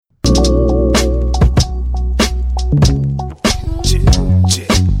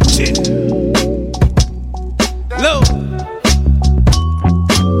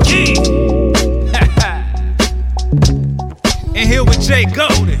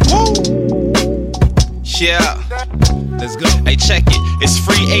Yeah. Let's go. Hey, check it. It's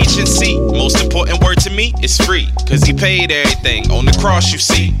free agency. Most important word to me is free. Cause he paid everything on the cross, you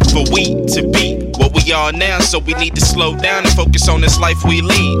see. For we to be what we are now. So we need to slow down and focus on this life we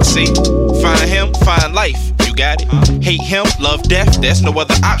lead. See? Find him, find life. You got it? Hate him, love death, there's no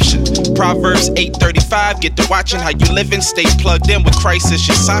other option. Proverbs 8:35, get to watching how you living. Stay plugged in with Christ as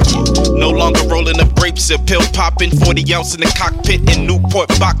your socket. No longer rolling up grapes or pill popping. 40 ounce in the cockpit in Newport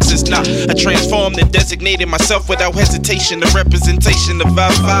boxes. Nah, I transformed and designated myself without hesitation. The representation of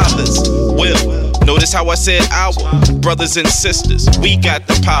our fathers will. Notice how I said our brothers and sisters. We got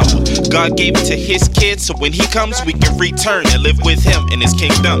the power. God gave it to his kids, so when he comes, we can return and live with him in his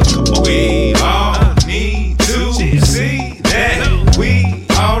kingdom. Come on. We all need to see that we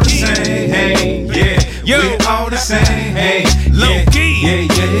all the same. Hey, yeah, we all the same. Hey, Low key,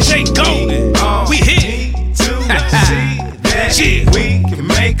 Jay Golden, we hit. Need to see that we can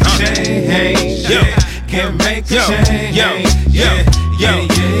make a change. Yeah, can make a change.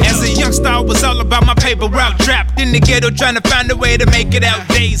 As a youngster, I was all about my paper route. Trapped in the ghetto, trying to find a way to make it out.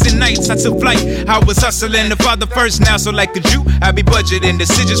 Days and nights, I took flight. I was hustling the father first now, so like a Jew, I be budgeting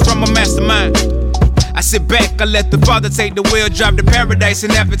decisions from a mastermind. I sit back, I let the father take the wheel, drive to paradise.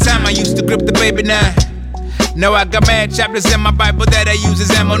 And every time I used to grip the baby now. Now I got mad chapters in my Bible that I use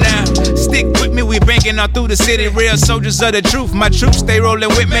as ammo now. Stick with me, we bringing all through the city. Real soldiers of the truth, my troops stay rolling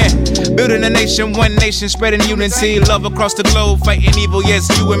with me. Building a nation, one nation, spreading unity. Love across the globe, fighting evil, yes,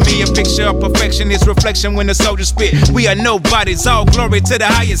 you and me. A picture of perfection is reflection when the soldiers spit. We are nobodies, all glory to the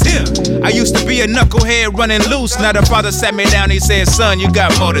highest here. I used to be a knucklehead running loose. Now the father sat me down, he said, son, you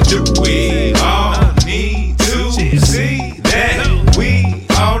got more to do. We all need to see that we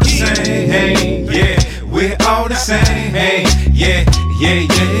all the same. Hey, yeah. We're all the same, hey, yeah.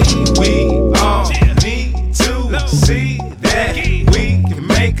 We all need to see that we can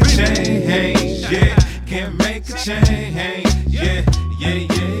make a change, yeah, can make a change.